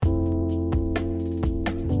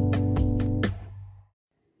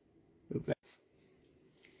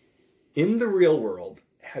In the real world,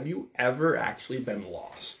 have you ever actually been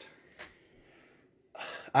lost?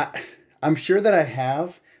 I, I'm sure that I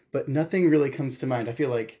have, but nothing really comes to mind. I feel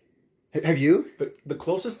like, have you? The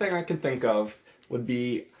closest thing I can think of would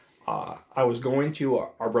be I was going to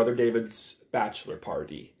our brother David's bachelor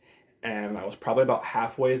party, and I was probably about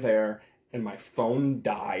halfway there, and my phone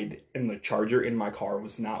died, and the charger in my car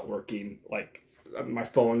was not working. Like my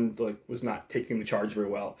phone was not taking the charge very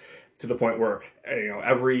well, to the point where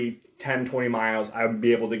every 10, 20 miles I would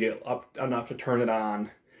be able to get up enough to turn it on,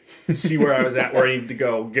 see where I was at, where I needed to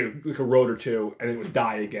go, get like a road or two, and it would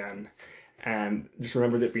die again. And just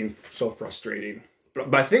remember it being so frustrating.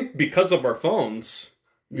 But I think because of our phones,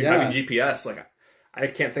 having Yeah, GPS, like I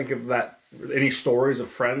can't think of that any stories of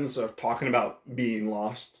friends of talking about being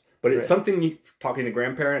lost. But it's right. something talking to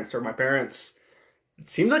grandparents or my parents. It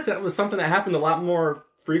seemed like that was something that happened a lot more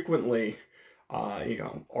frequently.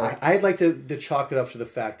 Or I'd like to chalk it up to the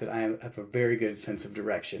fact that have a very good sense of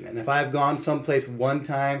direction. And if I've gone someplace one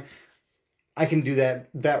time, I can do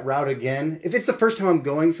that route again. If it's the first time I'm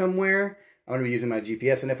going somewhere, I'm going to be using my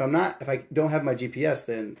GPS. And if I don't have my GPS,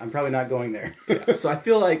 then I'm probably not going there. yeah, so I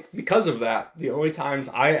feel like because of that, the only times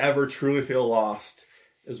I ever truly feel lost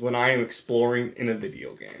is when I am exploring in a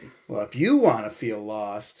video game. Well, if you want to feel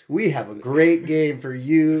lost, we have a great game for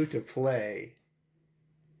you to play.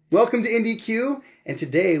 Welcome to IndieQ, and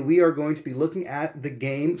today we are going to be looking at the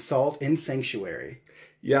game Salt and Sanctuary.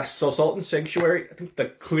 Yes, so Salt and Sanctuary, I think the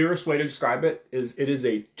clearest way to describe it is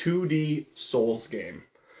a 2D Souls game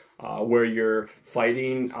where you're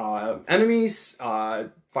fighting enemies,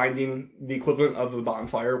 finding the equivalent of a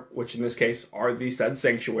bonfire, which in this case are the said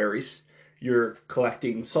sanctuaries. You're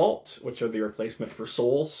collecting salt, which are the replacement for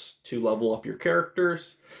souls, to level up your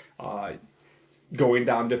characters, uh, going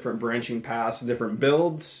down different branching paths, different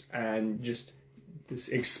builds, and just this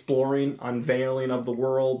exploring, unveiling of the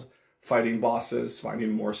world, fighting bosses,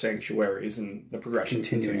 finding more sanctuaries, and the progression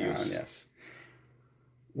Continuing on, continues. yes.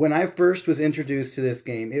 When I first was introduced to this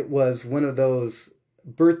game, it was one of those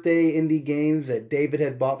birthday indie games that David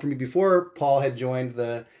had bought for me before Paul had joined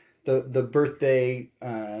the birthday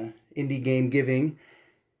indie game giving,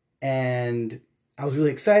 and I was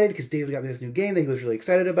really excited because David got me this new game that he was really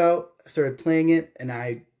excited about. I started playing it, and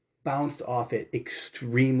I bounced off it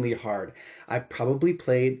extremely hard. I probably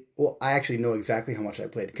played, well, I actually know exactly how much I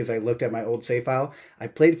played because I looked at my old save file. I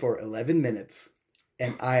played for 11 minutes,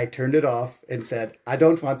 and I turned it off and said, I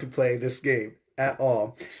don't want to play this game at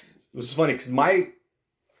all. It was funny because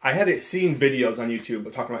I had seen videos on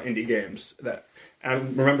YouTube talking about indie games that I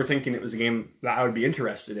remember thinking it was a game that I would be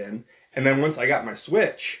interested in. And then once I got my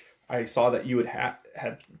Switch, I saw that you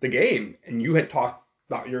had the game and you had talked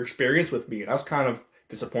about your experience with me, and I was kind of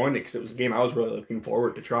disappointed because it was a game I was really looking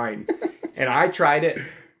forward to trying. And I tried it,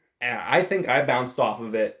 and I think I bounced off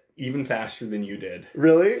of it even faster than you did.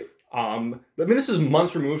 Really? I mean, this is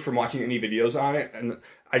months removed from watching any videos on it, and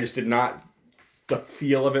I just did not. The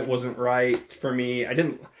feel of it wasn't right for me. I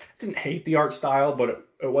didn't hate the art style, but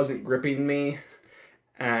it wasn't gripping me,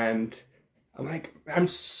 and I'm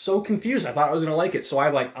so confused. I thought I was gonna like it, so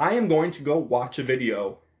I am going to go watch a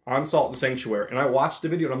video on Salt and Sanctuary, and I watched the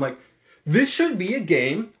video, and I'm like, this should be a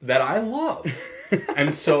game that I love,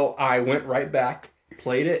 and so I went right back,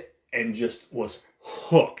 played it, and just was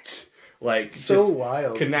hooked. Like So just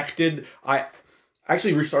wild. connected. I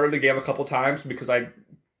actually restarted the game a couple times because I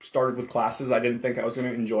started with classes I didn't think I was going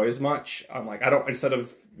to enjoy as much. I'm like, I don't, instead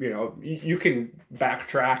of, you can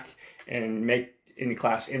backtrack and make any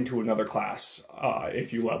class into another class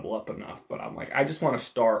if you level up enough. But I'm like, I just want to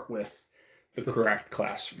start with the correct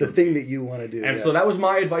class. The thing that you want to do. And yes. so that was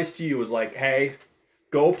my advice to you, was like, hey,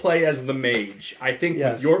 go play as the mage. I think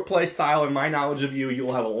Yes. with your play style and my knowledge of you,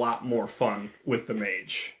 you'll have a lot more fun with the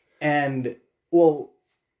mage. And, well,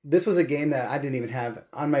 this was a game that I didn't even have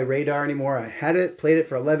on my radar anymore. I had it, played it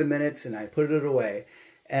for 11 minutes, and I put it away.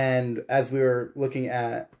 And as we were looking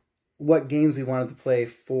at what games we wanted to play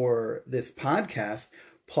for this podcast,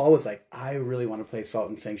 Paul was like, I really want to play Salt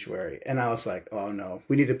and Sanctuary. And I was like, oh no,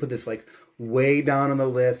 we need to put this like way down on the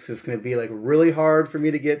list. It's going to be like really hard for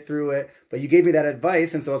me to get through it. But you gave me that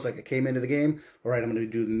advice. And so I was like, I came into the game. All right, I'm going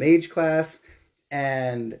to do the mage class.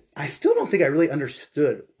 And I still don't think I really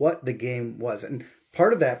understood what the game was. And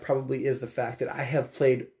part of that probably is the fact that I have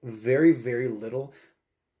played very, very little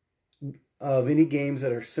of any games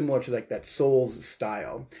that are similar to like that Souls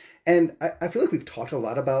style. And I feel like we've talked a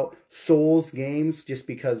lot about Souls games just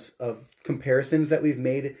because of comparisons that we've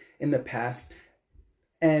made in the past.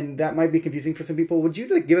 And that might be confusing for some people. Would you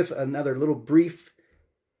like give us another little brief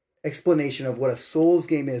explanation of what a Souls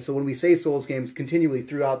game is? So when we say Souls games continually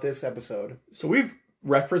throughout this episode. So we've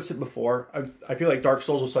referenced it before. I feel like Dark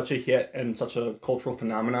Souls was such a hit and such a cultural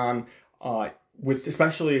phenomenon, with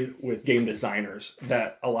especially with game designers,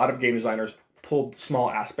 that a lot of game designers pulled small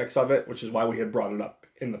aspects of it, which is why we had brought it up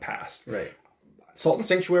in the past. Right. Salt and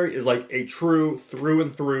Sanctuary is like a true through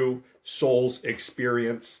and through Souls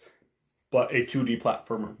experience, but a 2D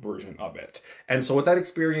platformer version of it. And so what that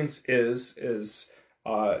experience is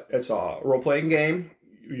it's a role-playing game.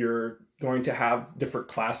 You're going to have different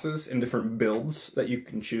classes and different builds that you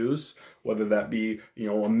can choose, whether that be,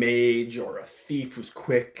 a mage or a thief who's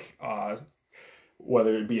quick,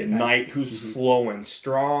 whether it be a knight who's slow and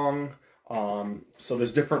strong. So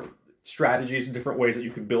there's different strategies and different ways that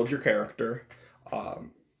you can build your character.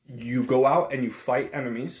 You go out and you fight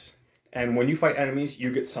enemies, and when you fight enemies,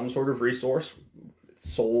 you get some sort of resource,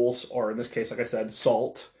 souls, or in this case, like I said,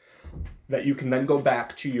 salt, that you can then go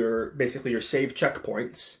back to your save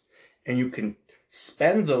checkpoints, and you can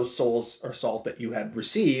spend those souls or salt that you had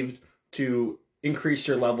received to increase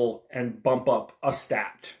your level and bump up a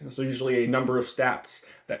stat. So usually a number of stats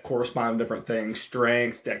that correspond to different things: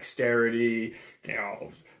 strength, dexterity,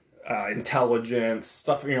 intelligence,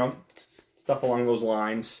 stuff along those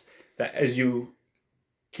lines, that as you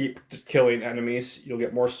keep killing enemies, you'll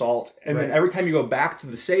get more salt. And then every time you go back to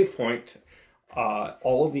the save point,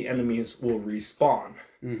 all of the enemies will respawn.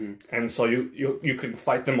 Mm-hmm. And so you can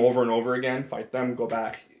fight them over and over again, fight them, go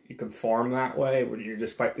back. You can farm that way, where you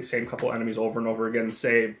just fight the same couple enemies over and over again,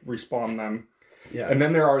 save, respawn them. Yeah. And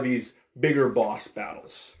then there are these bigger boss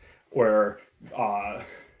battles where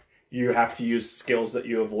you have to use skills that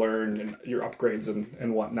you have learned and your upgrades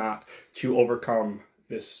and whatnot to overcome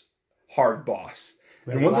this hard boss.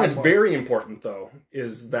 And one thing that's very important, though,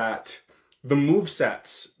 is that the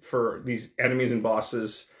movesets for these enemies and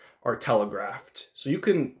bosses are telegraphed. So you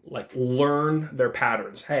can learn their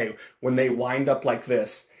patterns. Hey, when they wind up like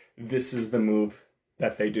this is the move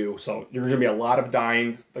that they do. So you're going to be a lot of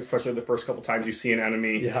dying, especially the first couple times you see an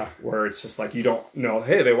enemy, where it's just like you don't know,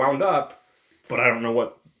 hey, they wound up, but I don't know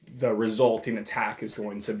what the resulting attack is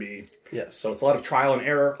going to be. Yes. So it's a lot of trial and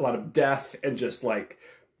error, a lot of death, and just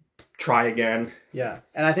try again. Yeah.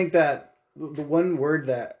 And I think that the one word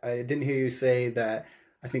that I didn't hear you say that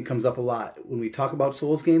I think comes up a lot when we talk about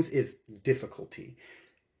Souls games is difficulty.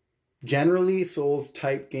 Generally, Souls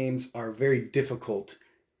type games are very difficult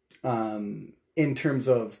in terms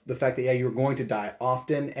of the fact that, you're going to die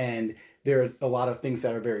often, and there are a lot of things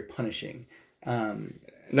that are very punishing.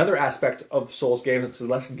 Another aspect of Souls games that's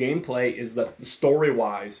less gameplay is that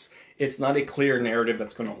story-wise, it's not a clear narrative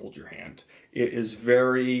that's going to hold your hand. It is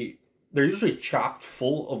they're usually chock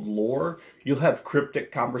full of lore. You'll have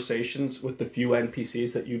cryptic conversations with the few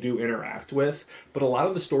NPCs that you do interact with, but a lot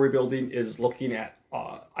of the story building is looking at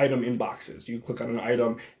item inboxes. You click on an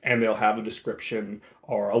item and they'll have a description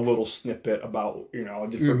or a little snippet about,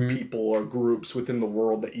 different people or groups within the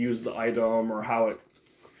world that use the item, or how it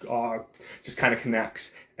just kind of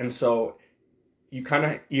connects. And so you kind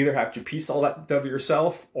of either have to piece all that together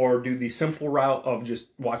yourself, or do the simple route of just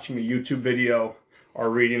watching a YouTube video or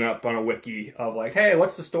reading up on a wiki of hey,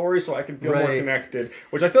 what's the story, so I can feel more connected.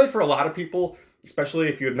 Which I feel like for a lot of people, especially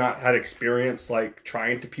if you have not had experience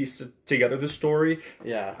trying to piece together the story,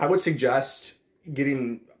 I would suggest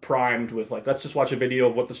getting primed with let's just watch a video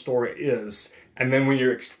of what the story is, and then when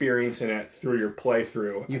you're experiencing it through your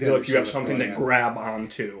playthrough, you feel like you have something to grab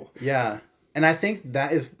onto. Yeah, and I think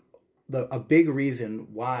that is a big reason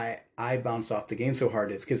why I bounced off the game so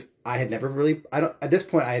hard, is because I had never really, at this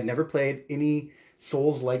point, I had never played any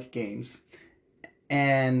Souls-like games,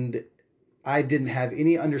 and I didn't have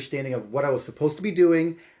any understanding of what I was supposed to be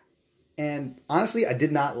doing, and honestly, I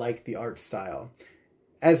did not like the art style.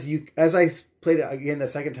 As I played it again the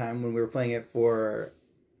second time when we were playing it for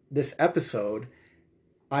this episode,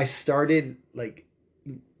 I started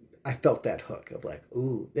I felt that hook of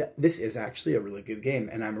ooh, this is actually a really good game,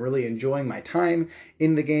 and I'm really enjoying my time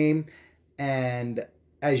in the game. And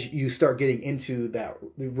as you start getting into that,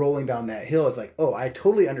 rolling down that hill, it's oh, I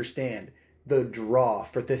totally understand the draw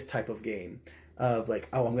for this type of game of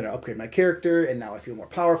oh, I'm going to upgrade my character, and now I feel more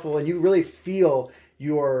powerful. And you really feel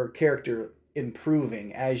your character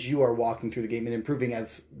improving as you are walking through the game, and improving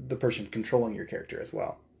as the person controlling your character as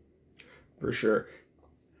well. For sure.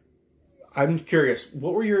 I'm curious,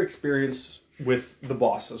 what were your experience with the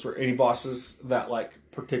bosses? Were any bosses that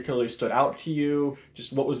particularly stood out to you?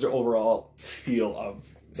 Just what was the overall feel of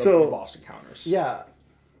the boss encounters? Yeah.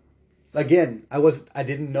 Again, I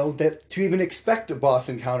didn't know that to even expect a boss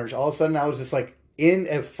encounters. All of a sudden I was just in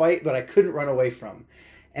a fight that I couldn't run away from.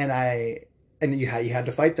 And you had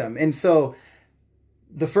to fight them. And so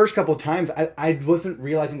the first couple of times I wasn't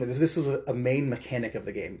realizing that this was a main mechanic of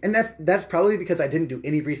the game, and that's probably because I didn't do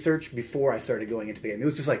any research before I started going into the game. It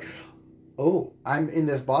was just like, oh, I'm in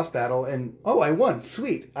this boss battle, and oh, I won,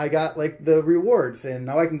 sweet, I got like the rewards, and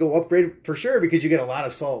now I can go upgrade for sure because you get a lot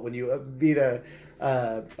of salt when you beat a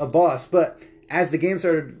boss. But as the game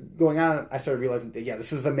started going on, I started realizing that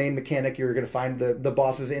this is the main mechanic. You're going to find the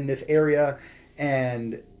bosses in this area,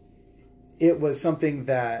 and it was something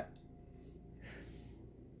that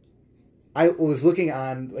I was looking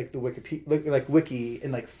on like the Wikipedia, like wiki,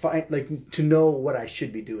 and like find like to know what I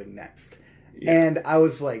should be doing next. Yeah. And I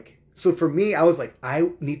was like, so for me, I was like, I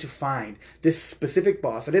need to find this specific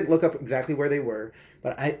boss. I didn't look up exactly where they were,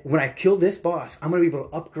 but when I kill this boss, I'm gonna be able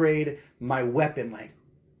to upgrade my weapon like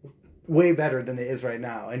way better than it is right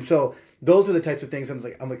now. And so those are the types of things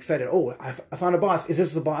I'm excited. Oh, I found a boss. Is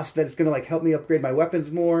this the boss that's gonna like help me upgrade my weapons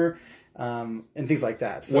more, and things like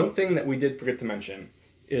that. So, one thing that we did forget to mention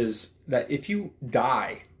is that if you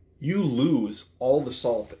die, you lose all the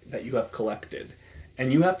salt that you have collected.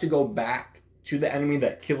 And you have to go back to the enemy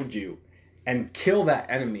that killed you and kill that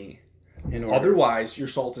enemy. Otherwise, your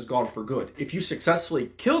salt is gone for good. If you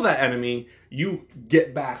successfully kill that enemy, you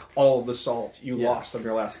get back all of the salt you lost on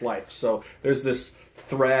your last life. So there's this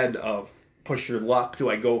thread of push your luck. Do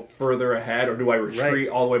I go further ahead, or do I retreat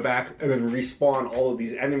all the way back and then respawn all of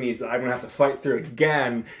these enemies that I'm going to have to fight through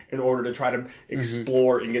again in order to try to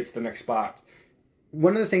explore and get to the next spot?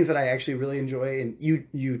 One of the things that I actually really enjoy, and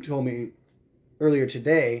you told me earlier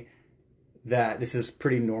today that this is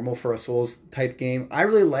pretty normal for a Souls type game. I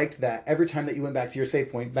really liked that every time that you went back to your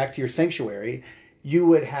save point, back to your sanctuary, you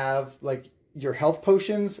would have like your health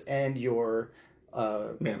potions and your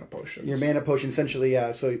mana potions. Your mana potion essentially,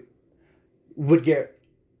 so would get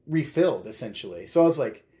refilled essentially. So I was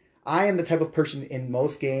like, I am the type of person in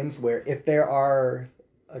most games where if there are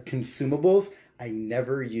consumables, I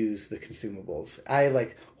never use the consumables. I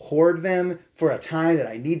like hoard them for a time that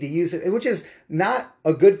I need to use it, which is not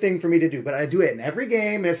a good thing for me to do, but I do it in every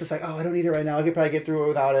game, and it's just like, oh, I don't need it right now. I could probably get through it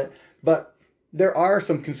without it. But there are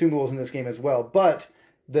some consumables in this game as well. But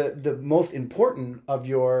the most important of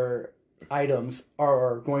your items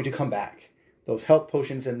are going to come back. Those health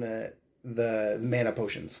potions and the mana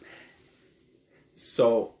potions.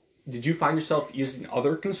 So, did you find yourself using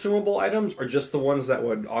other consumable items, or just the ones that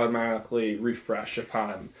would automatically refresh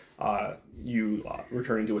upon you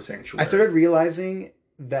returning to a sanctuary? I started realizing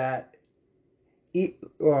that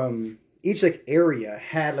each like area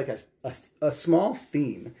had like a small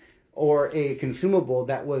theme or a consumable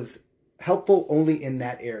that was helpful only in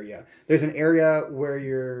that area. There's an area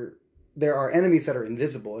where there are enemies that are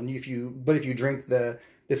invisible, and if you drink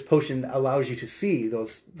this potion allows you to see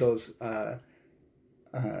those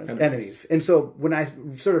enemies. And so when I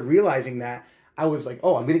started realizing that, I was like,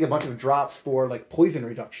 oh, I'm getting a bunch of drops for like poison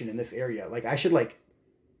reduction in this area. Like I should like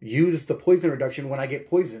use the poison reduction when I get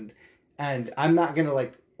poisoned, and I'm not gonna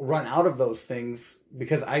like run out of those things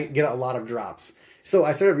because I get a lot of drops. So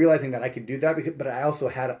I started realizing that I could do that, but I also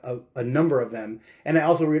had a number of them, and I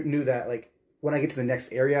also knew that like when I get to the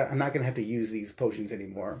next area, I'm not gonna have to use these potions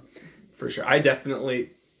anymore. For sure, I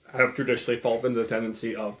definitely have traditionally fallen into the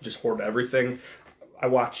tendency of just hoard everything. I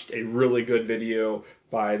watched a really good video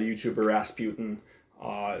by the YouTuber Rasputin,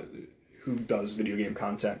 who does video game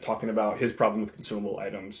content, talking about his problem with consumable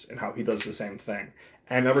items and how he does the same thing.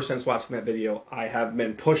 And ever since watching that video, I have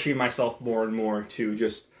been pushing myself more and more to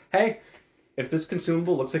just, hey, if this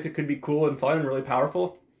consumable looks like it could be cool and fun and really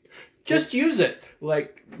powerful, just use it.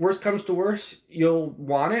 Like, worst comes to worst, you'll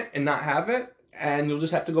want it and not have it, and you'll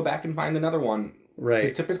just have to go back and find another one. Right.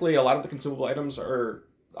 Because typically a lot of the consumable items are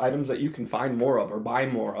items that you can find more of or buy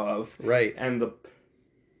more of. Right. And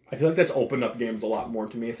I feel like that's opened up games a lot more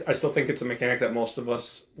to me. I still think it's a mechanic that most of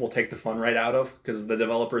us will take the fun right out of, because the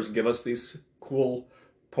developers give us these cool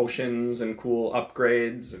potions and cool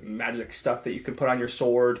upgrades and magic stuff that you can put on your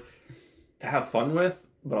sword to have fun with.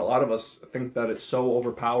 But a lot of us think that it's so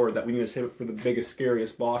overpowered that we need to save it for the biggest,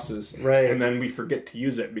 scariest bosses. Right. And then we forget to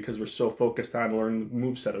use it because we're so focused on learning the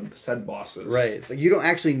moveset of the said bosses. Right. It's like you don't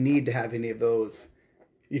actually need to have any of those.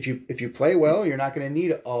 If you play well, you're not going to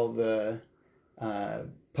need all the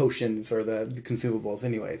potions or the consumables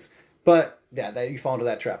anyways. But yeah, that you fall into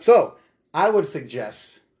that trap. So I would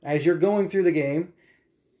suggest, as you're going through the game,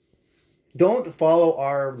 don't follow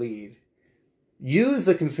our lead. Use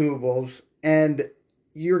the consumables, and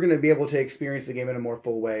you're going to be able to experience the game in a more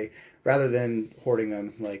full way rather than hoarding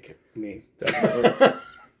them like me. Definitely.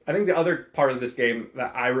 I think the other part of this game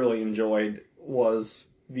that I really enjoyed was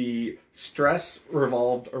the stress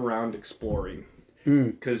revolved around exploring.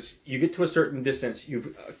 Because you get to a certain distance,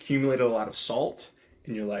 you've accumulated a lot of salt,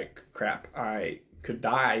 and you're like, crap, I could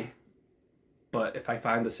die, but if I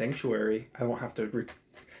find the sanctuary, I won't have to come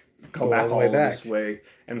Go all back the all way back. this way.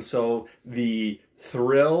 And so the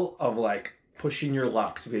thrill of like pushing your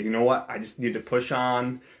luck to be, you know what, I just need to push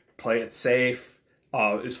on, play it safe.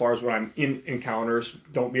 As far as when I'm in encounters,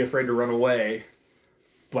 don't be afraid to run away,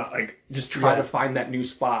 but like just try Yeah. to find that new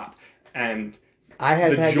spot. And I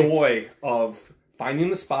had the that joy of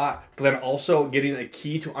finding the spot, but then also getting a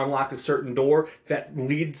key to unlock a certain door that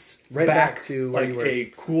leads Right back to where like you were.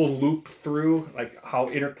 a cool loop through like how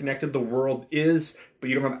interconnected the world is, but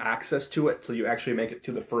you don't have access to it till you actually make it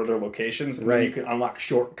to the further locations, and then Right. you can unlock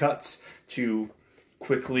shortcuts to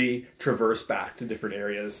quickly traverse back to different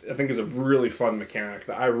areas. I think is a really fun mechanic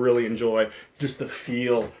that I really enjoy. Just the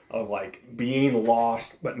feel of like being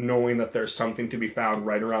lost, but knowing that there's something to be found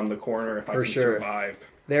right around the corner if I For can sure. survive.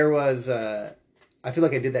 There was, I feel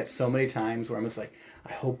like I did that so many times where I'm just like,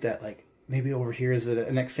 I hope that like maybe over here is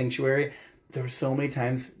the next sanctuary. There were so many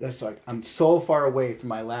times that's like I'm so far away from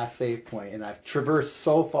my last save point, and I've traversed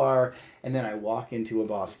so far, and then I walk into a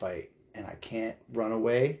boss fight and I can't run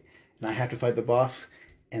away, and I have to fight the boss,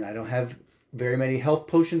 and I don't have very many health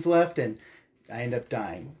potions left, and I end up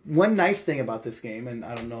dying. One nice thing about this game, and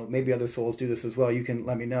I don't know, maybe other Souls do this as well, you can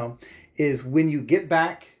let me know, is when you get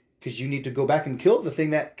back, because you need to go back and kill the thing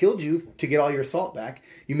that killed you to get all your salt back,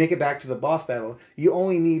 you make it back to the boss battle, you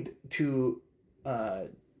only need to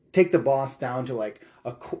take the boss down to like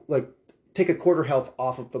take a quarter health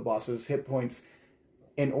off of the boss's hit points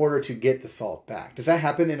in order to get the salt back. Does that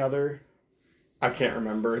happen in other? I can't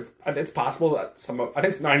remember. It's possible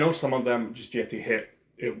that I know some of them just you have to hit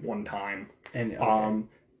it one time. And okay.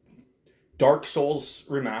 Dark Souls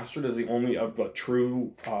Remastered is the only of the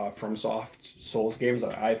true FromSoft Souls games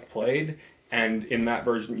that I've played, and in that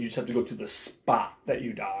version, you just have to go to the spot that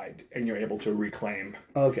you died, and you're able to reclaim.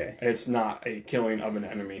 Okay. It's not a killing of an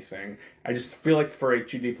enemy thing. I just feel like for a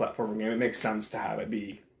 2D platformer game, it makes sense to have it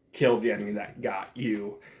be kill the enemy that got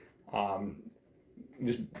you.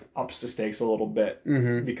 Just ups the stakes a little bit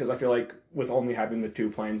because I feel like with only having the two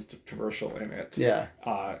planes traversal in it, Yeah.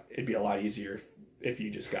 It'd be a lot easier if you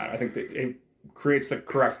just got it. I think that it creates the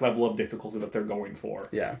correct level of difficulty that they're going for.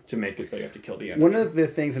 Yeah. To make it that you have to kill the enemy. One of the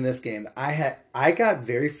things in this game, I got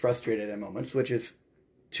very frustrated at moments, which is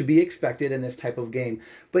to be expected in this type of game.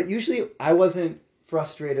 But usually I wasn't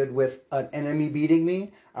frustrated with an enemy beating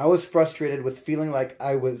me. I was frustrated with feeling like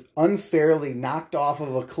I was unfairly knocked off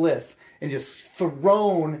of a cliff and just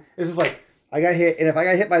thrown. It's just like I got hit, and if I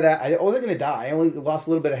got hit by that, I wasn't going to die. I only lost a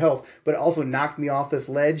little bit of health, but it also knocked me off this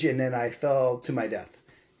ledge, and then I fell to my death.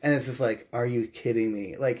 And it's just like, are you kidding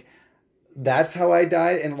me? Like, that's how I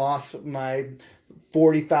died and lost my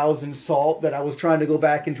 40,000 salt that I was trying to go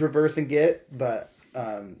back and traverse and get. But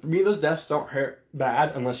for me, those deaths don't hurt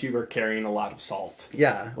bad unless you were carrying a lot of salt.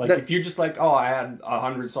 yeah, Like if you're just like, oh, I had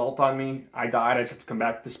 100 salt on me, I died, I just have to come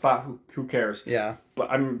back to the spot. Who cares? yeah, But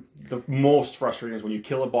I'm the most frustrating is when you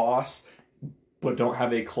kill a boss, but don't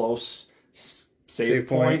have a close save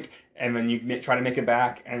point, and then you try to make it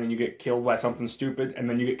back, and then you get killed by something stupid, and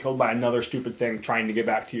then you get killed by another stupid thing trying to get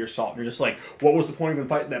back to your salt. And you're just like, what was the point of even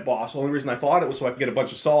fighting that boss? The only reason I fought it was so I could get a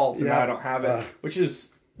bunch of salt, and now I don't have it, which is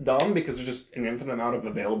dumb because there's just an infinite amount of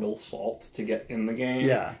available salt to get in the game.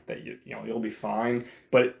 Yeah. That you'll be fine,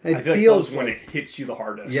 but It I feel feels like when like- it hits you the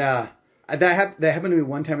hardest. yeah. That happened to me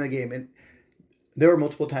one time in the game, and there were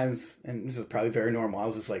multiple times, and this is probably very normal. I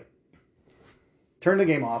was just like, turn the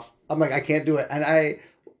game off. I'm like, I can't do it, and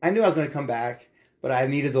I knew I was going to come back, but I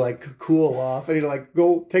needed to like cool off. I need to like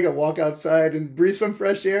go take a walk outside and breathe some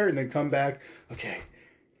fresh air, and then come back. Okay,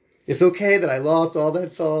 it's okay that I lost all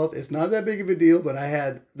that salt. It's not that big of a deal, but I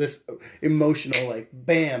had this emotional like,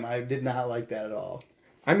 bam! I did not like that at all.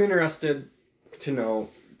 I'm interested to know,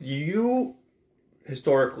 do you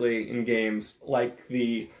historically in games like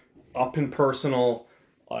the up and personal,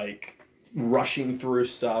 like rushing through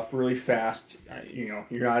stuff really fast? You're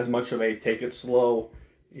not as much of a take it slow,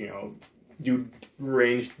 do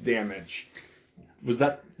ranged damage. Was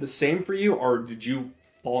that the same for you, or did you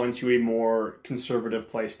fall into a more conservative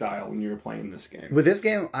play style when you were playing this game? With this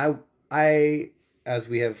game, I as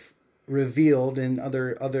we have revealed in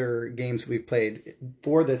other games we've played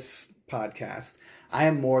for this podcast, I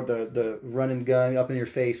am more the run and gun up in your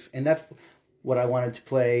face, and that's what I wanted to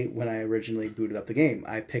play when I originally booted up the game.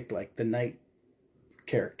 I picked like the knight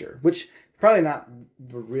character, which probably not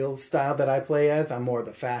the real style that I play as. I'm more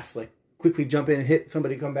the fast, like quickly jump in, hit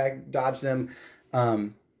somebody, come back, dodge them.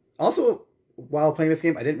 Also, while playing this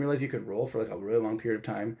game, I didn't realize you could roll for like a really long period of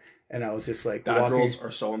time, and I was just like Dodge rolls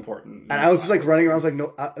are so important. and I was just like running around. I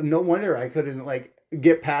was like, no wonder I couldn't like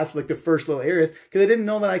get past like the first little areas because I didn't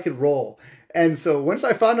know that I could roll. And so once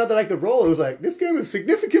I found out that I could roll, it was like, this game is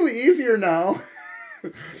significantly easier now.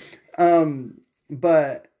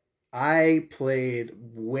 But I played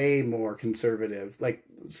way more conservative. Like,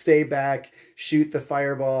 stay back, shoot the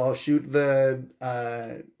fireball, shoot the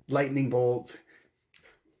lightning bolt.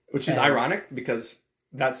 Which is ironic because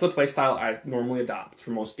that's the playstyle I normally adopt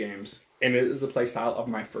for most games, and it is the playstyle of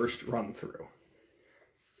my first run through.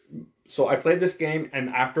 So I played this game, and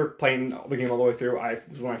after playing the game all the way through,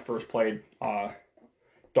 was when I first played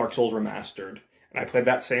Dark Souls Remastered, and I played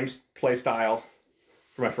that same playstyle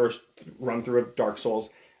for my first run through of Dark Souls,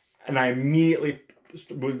 and I immediately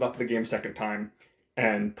moved up the game second time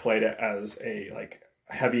and played it as a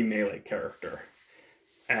heavy melee character,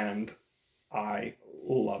 and I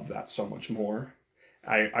love that so much more.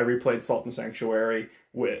 I replayed Salt and Sanctuary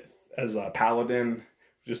as a paladin,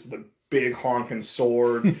 just the big honking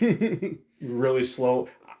sword, really slow.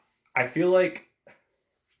 I feel like,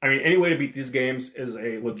 any way to beat these games is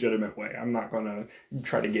a legitimate way. I'm not going to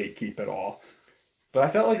try to gatekeep at all. But I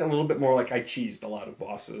felt like a little bit more like I cheesed a lot of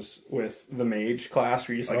bosses with the mage class,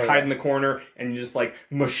 where you just hide in the corner and you just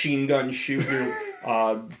machine gun shoot your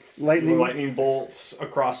lightning bolts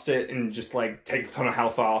across it and just take a ton of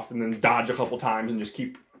health off and then dodge a couple times and just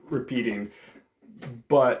keep repeating.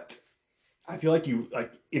 But I feel like you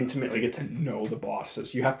intimately get to know the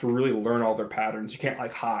bosses. You have to really learn all their patterns. You can't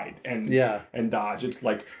hide and dodge. It's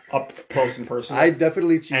up close and personal. I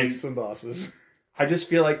definitely cheesed some bosses. I just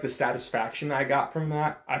feel like the satisfaction I got from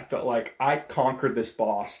that, I felt like I conquered this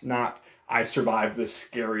boss, not I survived this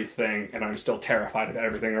scary thing and I'm still terrified of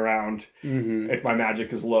everything around. Mm-hmm. If my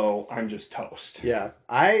magic is low, I'm just toast. Yeah.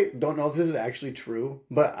 I don't know if this is actually true,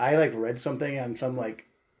 but I read something on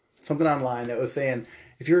something online that was saying,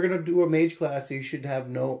 if you're going to do a mage class, you should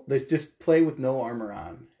have just play with no armor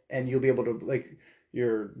on, and you'll be able to,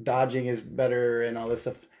 your dodging is better and all this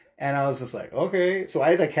stuff. And I was just like, okay. So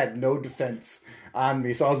I had no defense on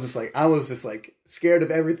me. So I was just scared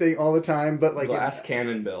of everything all the time. But glass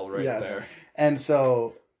cannon bill there. And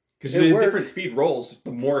so because in different speed rolls,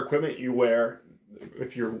 the more equipment you wear,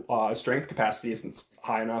 if your strength capacity isn't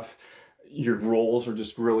high enough, your rolls are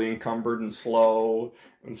just really encumbered and slow.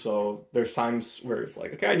 And so there's times where it's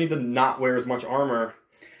okay, I need to not wear as much armor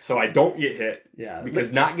so I don't get hit. Yeah.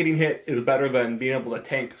 Because not getting hit is better than being able to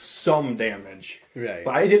tank some damage. Right.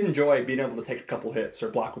 But I did enjoy being able to take a couple hits or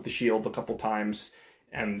block with the shield a couple times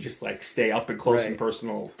and just stay up and close and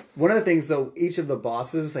personal. One of the things, though, each of the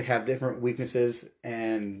bosses have different weaknesses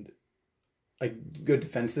and good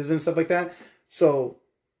defenses and stuff like that. So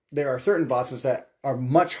there are certain bosses that are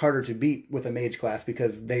much harder to beat with a mage class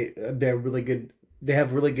because they're really good. They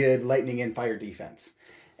have really good lightning and fire defense,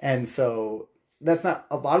 and so that's not,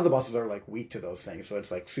 a lot of the bosses are weak to those things. So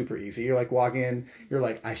it's super easy. You're walking in,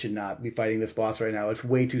 you're I should not be fighting this boss right now. It's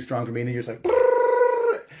way too strong for me. And then you're just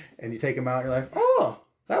and you take him out. And you're oh,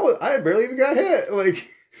 I barely even got hit.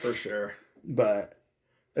 For sure. But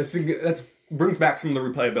that's brings back some of the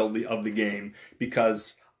replayability of the game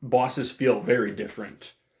because bosses feel very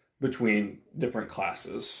different between different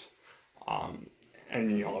classes.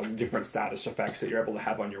 And different status effects that you're able to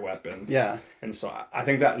have on your weapons. Yeah. And so I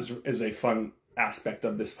think that is a fun aspect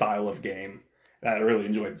of this style of game that I really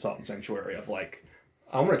enjoyed Salt and Sanctuary of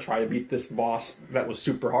I'm going to try to beat this boss that was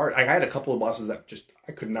super hard. I had a couple of bosses that just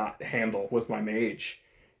I could not handle with my mage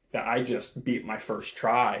that I just beat my first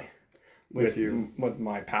try with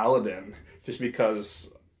my paladin just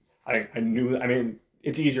because I knew,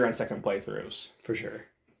 it's easier on second playthroughs. For sure.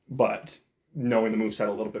 But knowing the moveset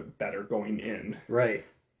a little bit better going in. Right.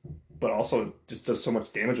 But also just does so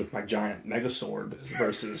much damage with my giant megasword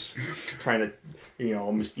versus trying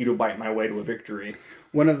to, mosquito bite my way to a victory.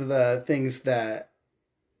 One of the things that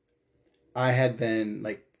I had been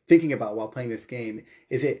thinking about while playing this game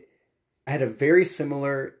is I had a very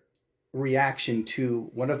similar reaction to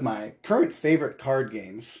one of my current favorite card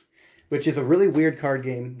games, which is a really weird card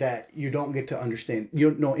game that you don't get to understand. You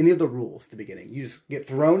don't know any of the rules at the beginning. You just get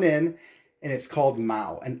thrown in. And it's called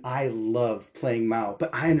Mao. And I love playing Mao. But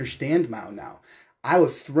I understand Mao now. I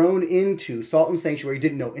was thrown into Salt and Sanctuary.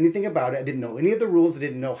 Didn't know anything about it. I didn't know any of the rules. I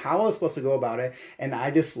didn't know how I was supposed to go about it. And I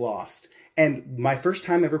just lost. And my first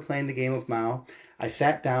time ever playing the game of Mao, I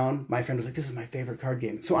sat down. My friend was like, this is my favorite card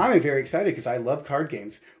game. So I'm very excited because I love card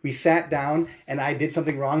games. We sat down and I did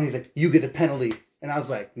something wrong. And he's like, you get a penalty. And I was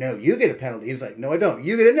like, no, you get a penalty. He's like, no, I don't.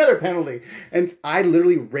 You get another penalty. And I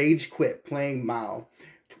literally rage quit playing Mao.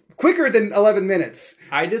 Quicker than 11 minutes.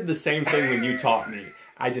 I did the same thing when you taught me.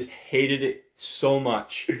 I just hated it so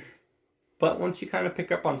much. But once you kind of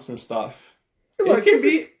pick up on some stuff,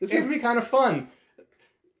 it can be kind of fun.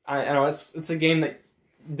 I know it's a game that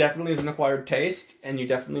definitely is an acquired taste, and you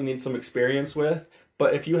definitely need some experience with.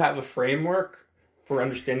 But if you have a framework for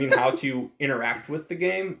understanding how to interact with the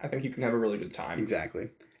game, I think you can have a really good time. Exactly.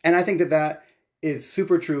 And I think that that is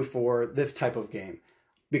super true for this type of game.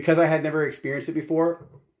 Because I had never experienced it before,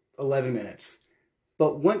 11 minutes.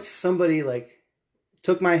 But once somebody like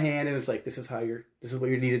took my hand and was like, this is what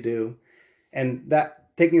you need to do. And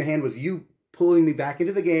that taking the hand was you pulling me back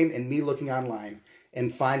into the game and me looking online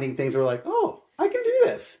and finding things that were like, oh, I can do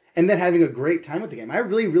this. And then having a great time with the game. I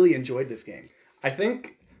really, really enjoyed this game. I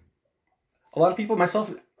think a lot of people,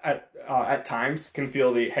 myself at times, can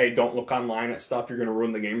feel the, hey, don't look online at stuff, you're going to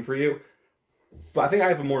ruin the game for you. But I think I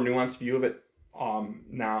have a more nuanced view of it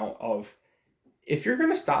now of, if you're going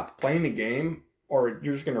to stop playing a game or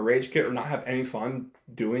you're just going to rage quit or not have any fun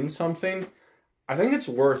doing something, I think it's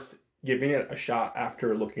worth giving it a shot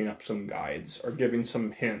after looking up some guides or giving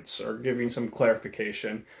some hints or giving some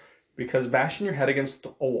clarification. Because bashing your head against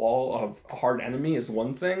a wall of a hard enemy is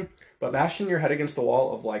one thing, but bashing your head against the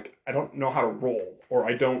wall of like, I don't know how to roll, or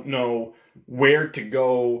I don't know where to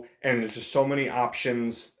go, and there's just so many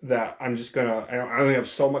options that I only have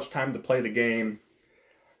so much time to play the game.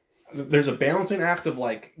 There's a balancing act of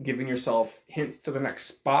like giving yourself hints to the next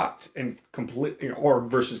spot and or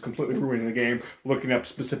versus completely ruining the game, looking up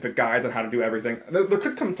specific guides on how to do everything. There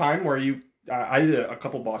could come time where I did a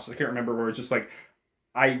couple bosses, I can't remember, where it's just like,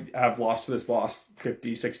 I have lost to this boss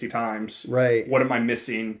 50, 60 times. Right. What am I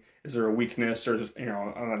missing? Is there a weakness? Or, I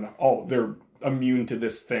don't know. Oh, they're immune to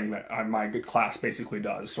this thing that my good class basically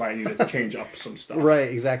does. So I need to change up some stuff.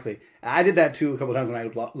 Right, exactly. I did that too a couple times when I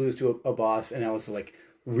would lose to a boss and I was like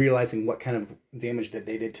realizing what kind of damage that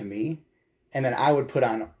they did to me. And then I would put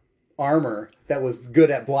on armor that was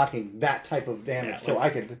good at blocking that type of damage. Yeah, so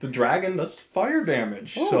like, I could... The dragon does fire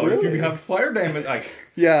damage. Oh, so really? if you have fire damage...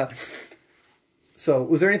 Yeah. So,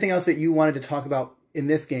 was there anything else that you wanted to talk about in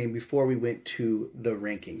this game before we went to the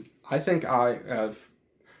ranking? I think I have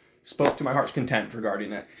spoke to my heart's content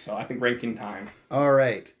regarding it. So I think ranking time. All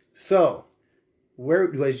right. So,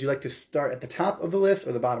 would you like to start at the top of the list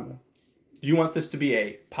or the bottom? Do you want this to be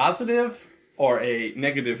a positive or a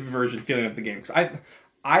negative version feeling of the game? Because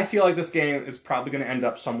I feel like this game is probably going to end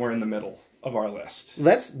up somewhere in the middle of our list.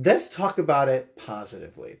 Let's talk about it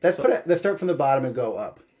positively. Let's start from the bottom and go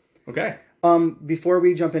up. Okay. Before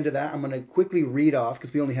we jump into that, I'm going to quickly read off,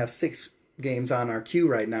 because we only have 6 games on our queue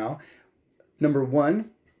right now. Number 1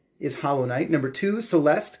 is Hollow Knight. Number 2,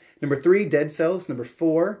 Celeste. Number 3, Dead Cells. Number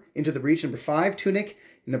 4, Into the Breach. Number 5, Tunic.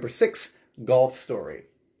 And number 6, Golf Story.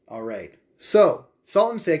 All right. So,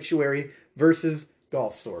 Salt and Sanctuary versus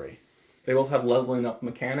Golf Story. They both have leveling up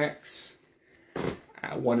mechanics.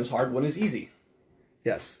 One is hard, one is easy.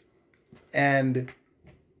 Yes. And...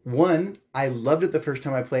 one, I loved it the first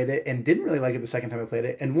time I played it and didn't really like it the second time I played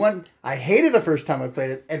it. And one, I hated the first time I played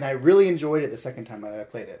it and I really enjoyed it the second time I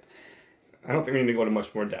played it. I don't think we need to go into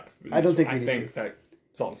much more depth. I don't think we I need think to. that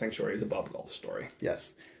Salt and Sanctuary is above Golf Story.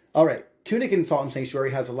 Yes. All right. Tunic and Salt and Sanctuary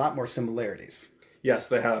has a lot more similarities. Yes,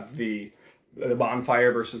 they have the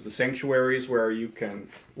bonfire versus the sanctuaries where you can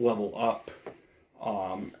level up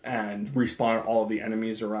and respawn all of the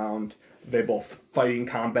enemies around. They both fighting,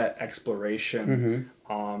 combat, exploration.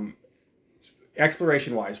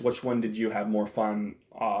 Exploration-wise, which one did you have more fun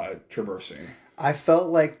traversing? I felt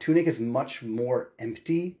like Tunic is much more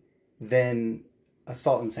empty than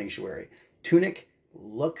Assault and Sanctuary. Tunic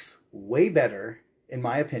looks way better, in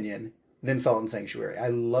my opinion, than Salt and Sanctuary. I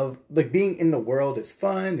love, like, being in the world is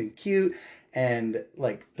fun and cute, and,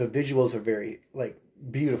 like, the visuals are very, like,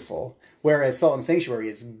 beautiful. Whereas Salt and Sanctuary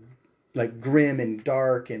is, like, grim and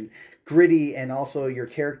dark and gritty, and also your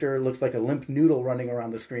character looks like a limp noodle running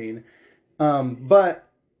around the screen. But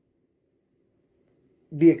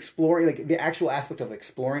the exploring, like the actual aspect of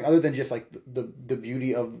exploring, other than just like the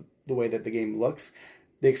beauty of the way that the game looks,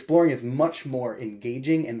 the exploring is much more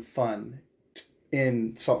engaging and fun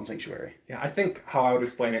in Salt and Sanctuary. Yeah, I think how I would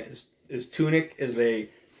explain it is Tunic is a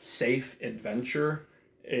safe adventure,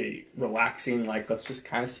 a relaxing, like, let's just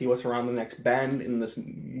kind of see what's around the next bend in this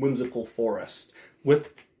whimsical forest with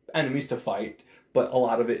enemies to fight, but a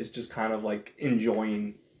lot of it is just kind of like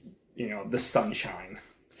enjoying, the sunshine.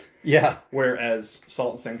 Yeah. Whereas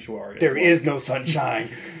Salt and Sanctuary there is no sunshine.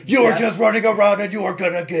 You are just running around and you are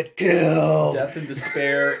gonna get killed. Death and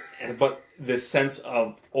despair, but this sense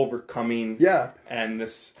of overcoming. Yeah. And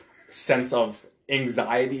this sense of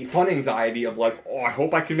anxiety, fun anxiety of like, oh, I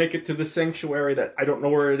hope I can make it to the sanctuary that I don't know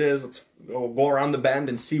where it is. Let's go around the bend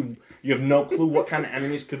and see. You have no clue what kind of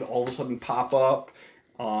enemies could all of a sudden pop up.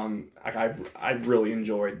 I really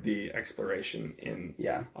enjoyed the exploration in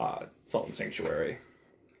Salt and Sanctuary.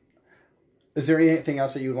 Is there anything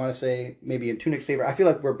else that you would want to say, maybe in Tunic's favor? I feel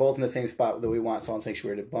like we're both in the same spot that we want Salt and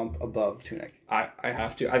Sanctuary to bump above Tunic. I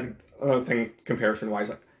have to. I think another thing comparison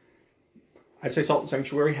wise, I'd say Salt and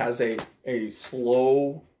Sanctuary has a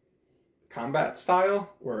slow combat style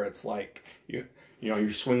where it's like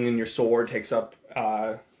you're swinging your sword takes up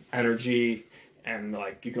energy, and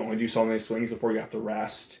like you can only do so many swings before you have to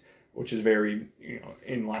rest, which is very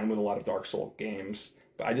in line with a lot of Dark Souls games.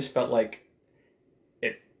 But I just felt like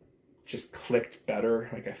it just clicked better.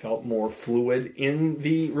 Like I felt more fluid in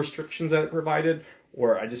the restrictions that it provided,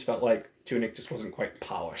 where I just felt like Tunic just wasn't quite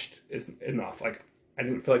polished enough. Like I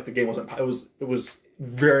didn't feel like the game wasn't. It was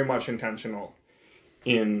very much intentional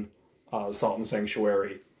in Salt and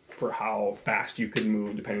Sanctuary for how fast you could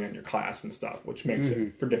move depending on your class and stuff, which makes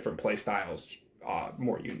it for different play styles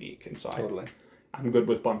more unique. And so Totally. I'm good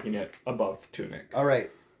with bumping it above Tunic. All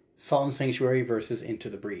right. Salt and Sanctuary versus Into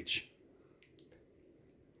the Breach.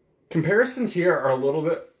 Comparisons here are a little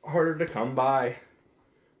bit harder to come by.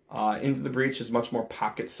 Into the Breach is much more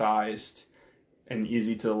pocket-sized and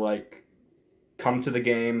easy to like come to the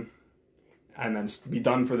game and then be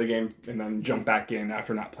done for the game and then jump back in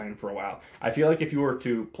after not playing for a while. I feel like if you were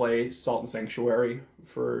to play Salt and Sanctuary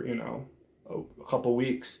for, a couple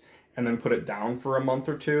weeks and then put it down for a month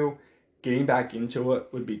or two, getting back into it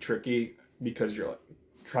would be tricky because you're like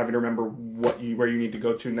trying to remember where you need to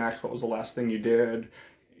go to next, what was the last thing you did,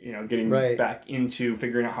 getting back into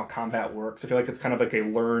figuring out how combat works. I feel like it's kind of like a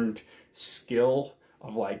learned skill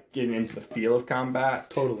of like getting into the feel of combat.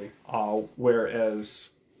 Totally. Whereas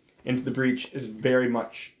Into the Breach is very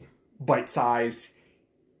much bite-sized,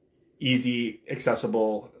 easy,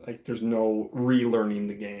 accessible. Like there's no relearning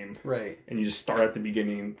the game. Right. And you just start at the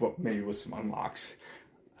beginning, maybe with some unlocks.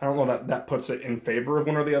 I don't know that puts it in favor of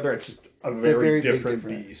one or the other. It's just a very different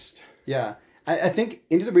beast. Yeah. I think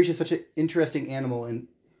Into the Breach is such an interesting animal in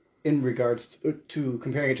regards to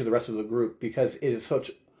comparing it to the rest of the group because it is so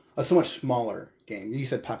much smaller game. You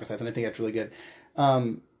said pocket size, and I think that's really good.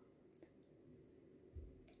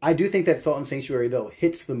 I do think that Salt and Sanctuary, though,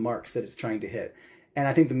 hits the marks that it's trying to hit. And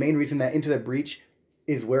I think the main reason that Into the Breach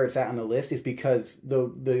is where it's at on the list is because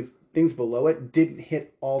the things below it didn't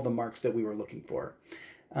hit all the marks that we were looking for.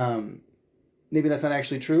 Maybe that's not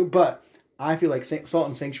actually true, but I feel like Salt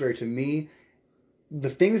and Sanctuary, to me, the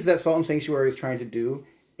things that Salt and Sanctuary is trying to do,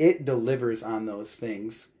 it delivers on those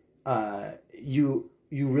things. You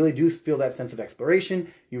really do feel that sense of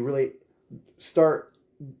exploration. You really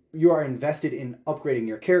you are invested in upgrading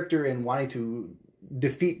your character and wanting to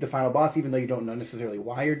defeat the final boss, even though you don't know necessarily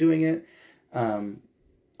why you're doing it. I'm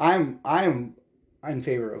in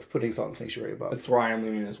favor of putting Salt and Sanctuary above. That's where I am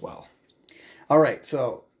leaning as well. All right,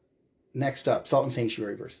 so next up, Salt and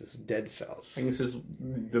Sanctuary versus Dead Cells. I think this is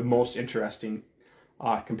the most interesting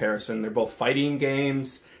comparison. They're both fighting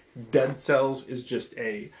games. Dead Cells is just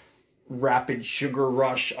a rapid sugar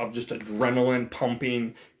rush of just adrenaline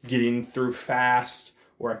pumping, getting through fast,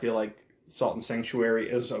 where I feel like Salt and Sanctuary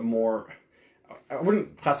is a more, I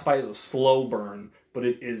wouldn't classify it as a slow burn, but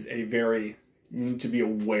it is a very, you need to be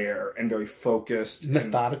aware and very focused.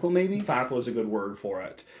 Methodical, maybe? Methodical is a good word for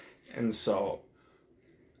it. And so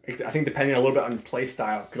I think depending a little bit on your play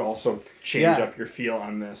style could also change up your feel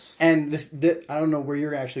on this. And this I don't know where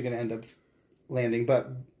you're actually going to end up landing,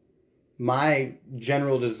 but my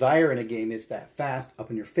general desire in a game is that fast,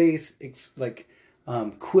 up in your face, it's like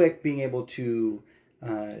quick, being able to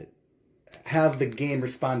have the game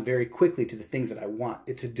respond very quickly to the things that I want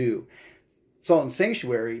it to do. Salt and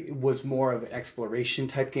Sanctuary was more of an exploration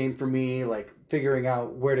type game for me, like figuring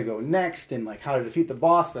out where to go next and like how to defeat the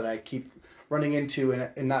boss that I keep running into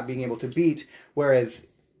and not being able to beat. Whereas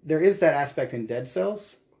there is that aspect in Dead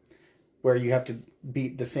Cells where you have to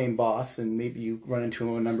beat the same boss and maybe you run into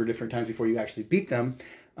them a number of different times before you actually beat them.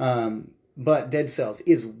 But Dead Cells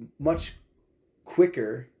is much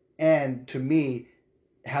quicker and to me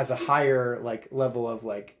has a higher like level of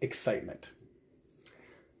like excitement.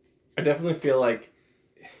 I definitely feel like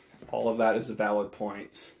all of that is valid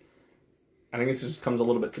points. I think this just comes a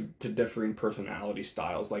little bit to differing personality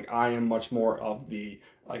styles. Like I am much more of the,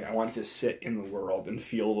 like I want to sit in the world and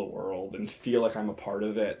feel the world and feel like I'm a part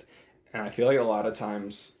of it. And I feel like a lot of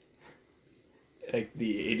times, like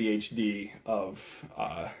the ADHD of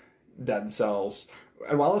Dead Cells,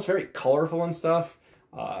 and while it's very colorful and stuff,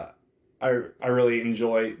 I really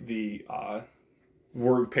enjoy the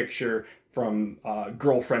word picture from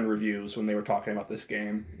girlfriend reviews when they were talking about this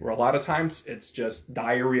game, where a lot of times it's just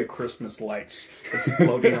diarrhea Christmas lights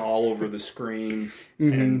exploding all over the screen,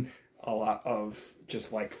 and a lot of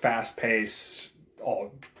just like fast pace.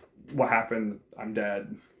 Oh, what happened? I'm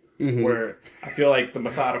dead. where I feel like the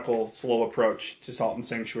methodical, slow approach to Salt and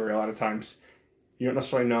Sanctuary, a lot of times you don't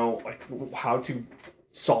necessarily know like how to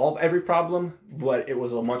solve every problem, but it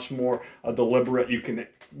was a much more deliberate. You can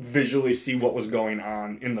visually see what was going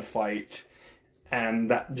on in the fight,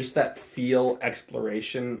 and that feel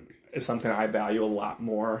exploration is something I value a lot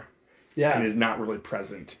more. Yeah, and is not really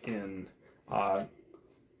present in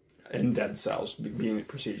Dead Cells being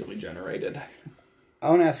procedurally generated. I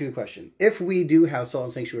want to ask you a question. If we do have Salt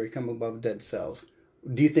and Sanctuary come above Dead Cells,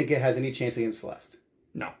 do you think it has any chance against Celeste?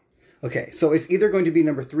 No. Okay, so it's either going to be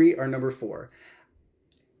number 3 or number 4.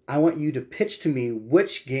 I want you to pitch to me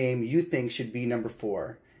which game you think should be number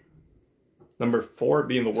 4. Number 4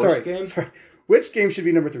 being the worst game? Sorry. Which game should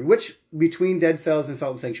be number 3? Which between Dead Cells and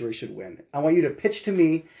Salt and Sanctuary should win? I want you to pitch to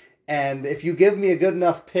me, and if you give me a good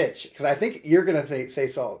enough pitch, because I think you're going to say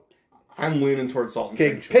Salt. I'm leaning towards Salt and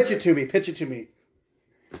Okay, Sanctuary. pitch it to me.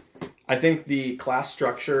 I think the class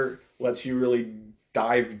structure lets you really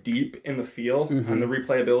dive deep in the feel and the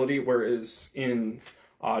replayability, whereas in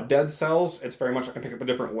Dead Cells, it's very much I can pick up a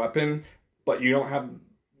different weapon, but you don't have...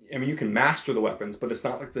 I mean, you can master the weapons, but it's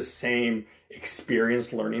not like the same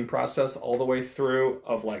experience learning process all the way through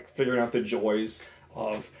of like figuring out the joys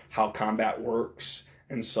of how combat works.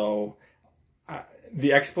 And so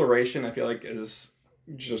the exploration, I feel like, is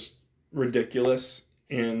just ridiculous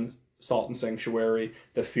in Salt and Sanctuary.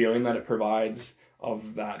 The feeling that it provides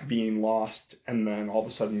of that being lost and then all of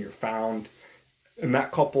a sudden you're found. And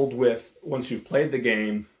that coupled with, once you've played the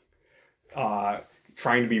game,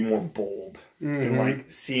 trying to be more bold and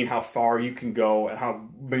like seeing how far you can go and how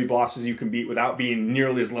many bosses you can beat without being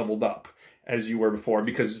nearly as leveled up as you were before,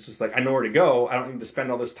 because it's just like, I know where to go. I don't need to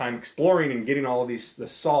spend all this time exploring and getting all of this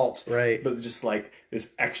salt. Right. But just like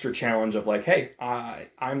this extra challenge of like, hey,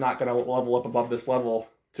 I'm not going to level up above this level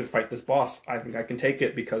to fight this boss. I think I can take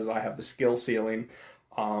it because I have the skill ceiling.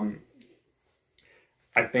 I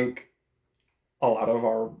think a lot of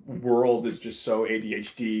our world is just so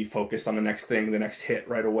ADHD focused on the next thing, the next hit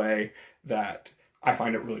right away, that I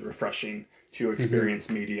find it really refreshing to experience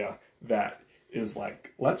media that is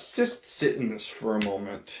like, let's just sit in this for a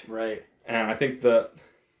moment. Right. And I think the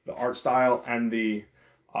art style and the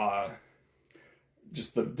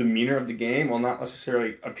just the demeanor of the game, while not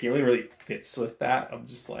necessarily appealing, really fits with that of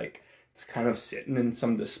just like, it's kind of sitting in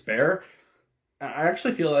some despair. I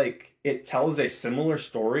actually feel like it tells a similar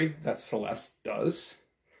story that Celeste does,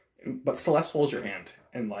 but Celeste holds your hand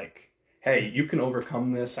and like, hey, you can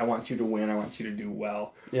overcome this. I want you to win. I want you to do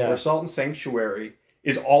well. Yeah. Where Salt and Sanctuary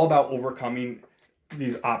is all about overcoming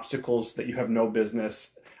these obstacles that you have no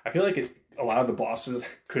business. I feel like a lot of the bosses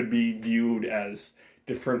could be viewed as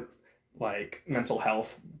different like mental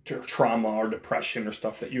health trauma or depression or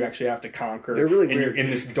stuff that you actually have to conquer. They're really and weird. You're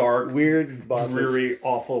in this dark, weird bosses. dreary,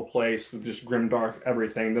 awful place with just grim dark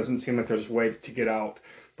everything. Doesn't seem like there's a way to get out.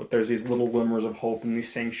 But there's these little glimmers of hope in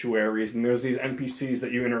these sanctuaries, and there's these NPCs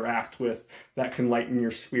that you interact with that can lighten your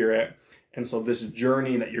spirit. And so this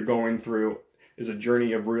journey that you're going through is a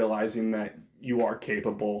journey of realizing that you are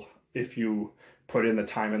capable if you put in the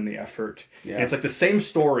time and the effort. Yeah. And it's like the same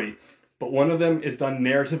story, but one of them is done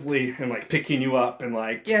narratively and like picking you up and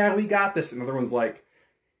like, yeah, we got this. And the other one's like,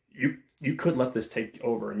 you could let this take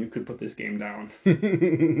over and you could put this game down.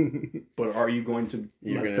 But are you going to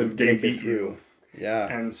let the game beat you? Yeah.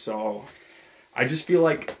 And so I just feel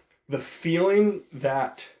like the feeling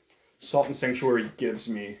that Salt and Sanctuary gives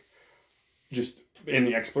me, just in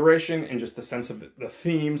the exploration and just the sense of the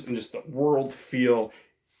themes and just the world feel,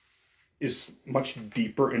 is much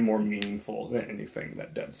deeper and more meaningful than anything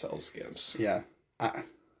that Dead Cells gives. Yeah.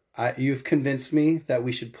 You've convinced me that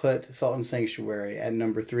we should put Salt and Sanctuary at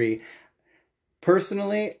number 3.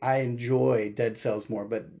 Personally, I enjoy Dead Cells more,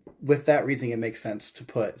 but with that reasoning, it makes sense to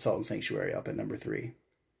put Salt and Sanctuary up at number 3.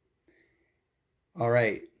 All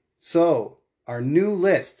right. So, our new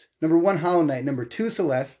list. Number 1, Hollow Knight. Number 2,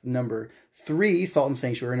 Celeste. Number 3, Salt and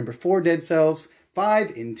Sanctuary. Number 4, Dead Cells.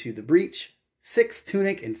 5, Into the Breach. 6,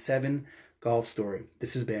 Tunic. And 7, Golf Story.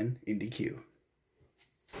 This has been IndieQ.